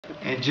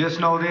And just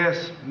know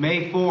this,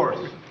 May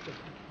 4th,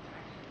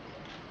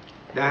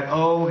 that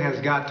O has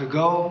got to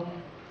go.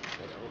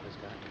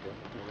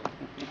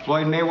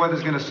 Floyd Mayweather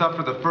is going to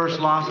suffer the first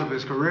loss of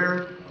his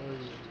career.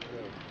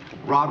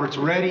 Robert's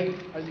ready.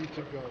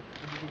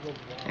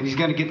 And he's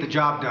going to get the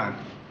job done.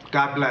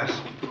 God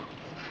bless.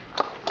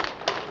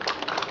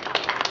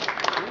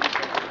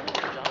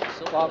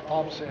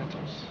 Bob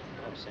Santos.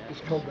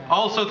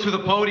 Also to the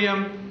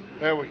podium.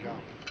 There we go.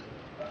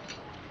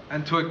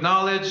 And to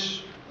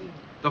acknowledge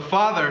the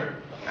father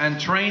and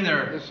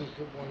trainer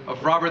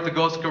of Robert the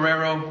Ghost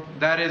Guerrero,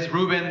 that is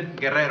Ruben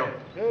Guerrero.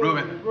 Hey,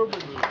 Ruben. I'm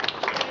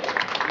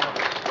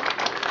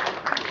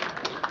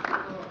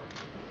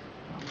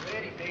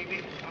ready,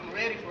 baby. I'm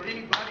ready for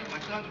anybody. My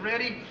son's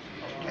ready.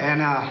 And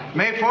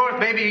May 4th,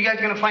 baby, you guys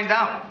are going to find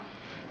out.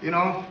 You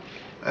know,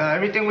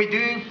 everything we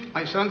do,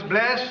 my son's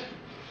blessed.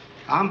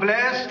 I'm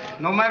blessed.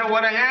 No matter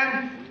what I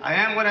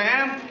am what I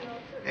am.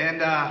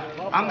 And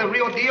I'm the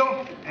real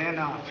deal. And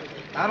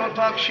I don't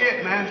talk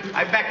shit, man.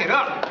 I back it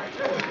up.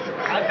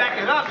 I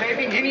back it up,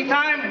 baby.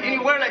 Anytime,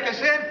 anywhere, like I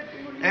said.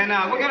 And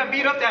we're going to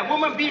beat up that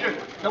woman beater.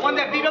 The one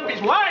that beat up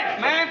his wife,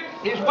 man.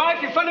 His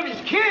wife in front of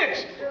his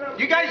kids.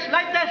 You guys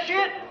like that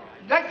shit?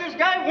 Like this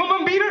guy,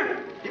 woman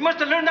beater? He must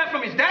have learned that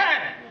from his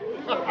dad.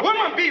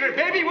 Woman beater,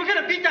 baby. We're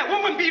going to beat that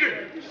woman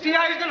beater. See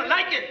how he's going to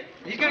like it.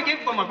 He's going to get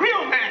it from a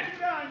real man.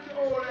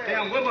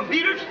 Damn woman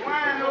beaters.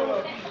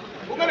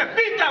 We're going to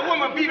beat that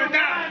woman beater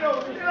down.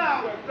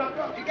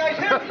 You guys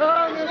hear me?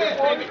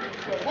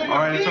 All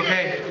right, it's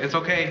okay. It's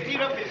okay.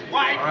 Beat up his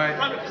wife in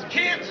front of his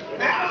kids.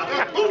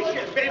 That's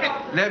bullshit, baby.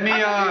 Let me,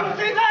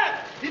 say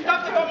that. He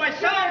talks about my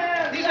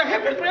son. He's a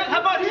hypocrite.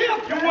 How about him?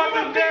 You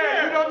wasn't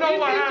there. You don't know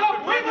what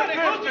happened. He beats up women and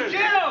goes to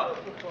jail.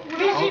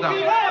 He's beat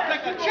up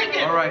like a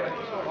chicken. all right.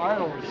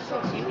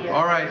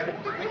 All right.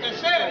 Like I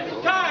said,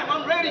 it's time.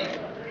 I'm ready.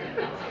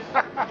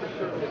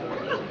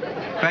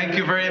 Thank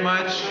you very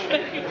much.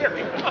 Let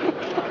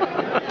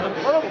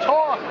him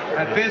talk.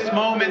 At this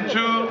moment,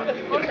 too,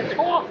 Let him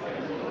talk.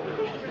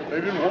 They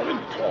didn't want him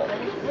to talk.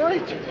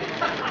 Right.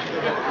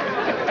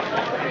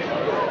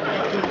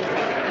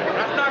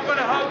 That's not going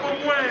to help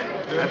him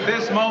win. at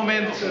this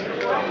moment,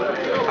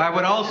 I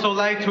would also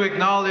like to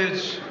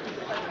acknowledge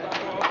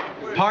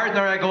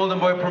partner at Golden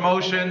Boy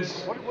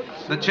Promotions,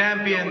 the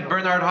champion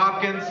Bernard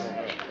Hopkins,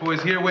 who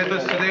is here with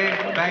us today.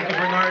 Thank you,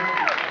 Bernard,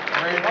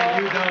 for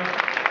everything you've done,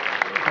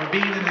 for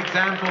being an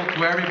example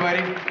to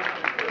everybody.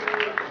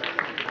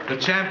 The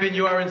champion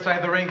you are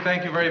inside the ring,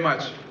 thank you very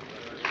much.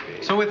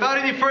 So without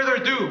any further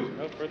ado,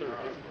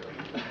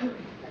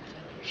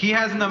 he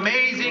has an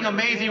amazing,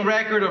 amazing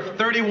record of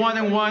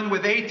 31-1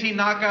 with 18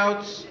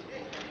 knockouts.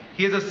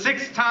 He is a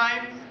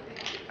 6-time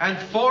and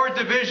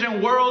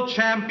 4-division world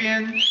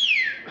champion,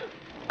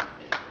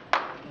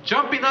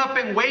 jumping up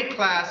in weight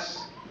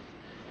class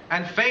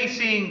and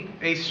facing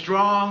a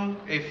strong,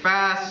 a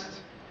fast,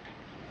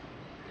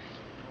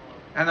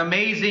 an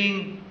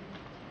amazing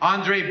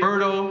Andre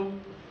Berto.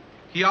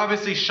 He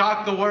obviously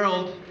shocked the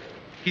world.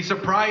 He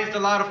surprised a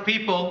lot of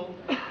people.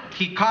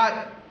 He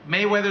caught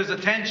Mayweather's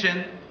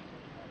attention.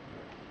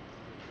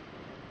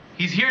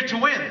 He's here to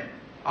win,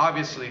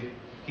 obviously.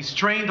 He's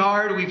trained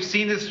hard. We've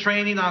seen his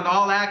training on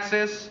All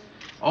Access,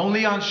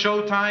 only on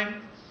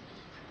Showtime.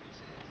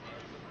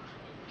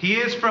 He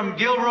is from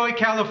Gilroy,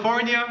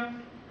 California,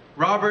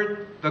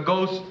 Robert the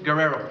Ghost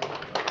Guerrero.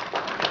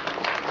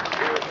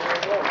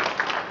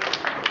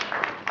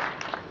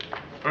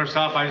 First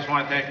off, I just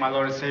want to thank my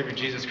Lord and Savior,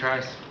 Jesus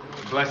Christ,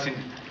 for blessing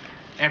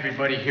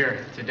everybody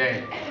here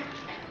today.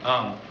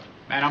 Man,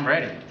 I'm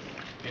ready.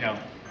 You know,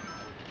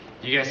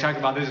 you guys talk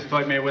about this is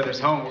Floyd Mayweather's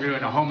home. We're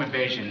doing a home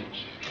invasion.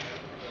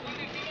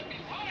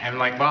 And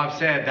like Bob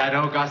said, that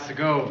O got to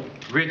go.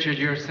 Richard,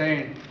 you're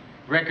saying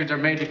records are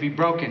made to be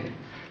broken.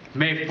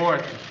 May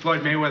 4th,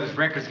 Floyd Mayweather's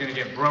record's going to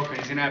get broken.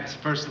 He's going to have his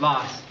first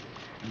loss.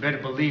 You better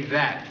believe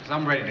that, because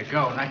I'm ready to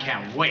go, and I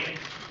can't wait.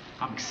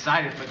 I'm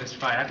excited for this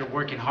fight. I've been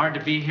working hard to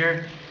be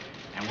here,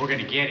 and we're going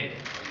to get it.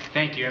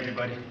 Thank you,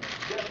 everybody.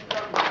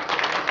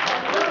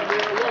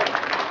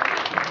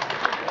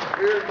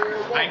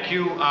 Thank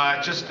you.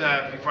 Just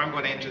before I'm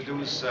going to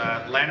introduce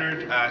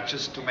Leonard,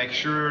 just to make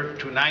sure,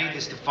 tonight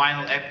is the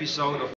final episode of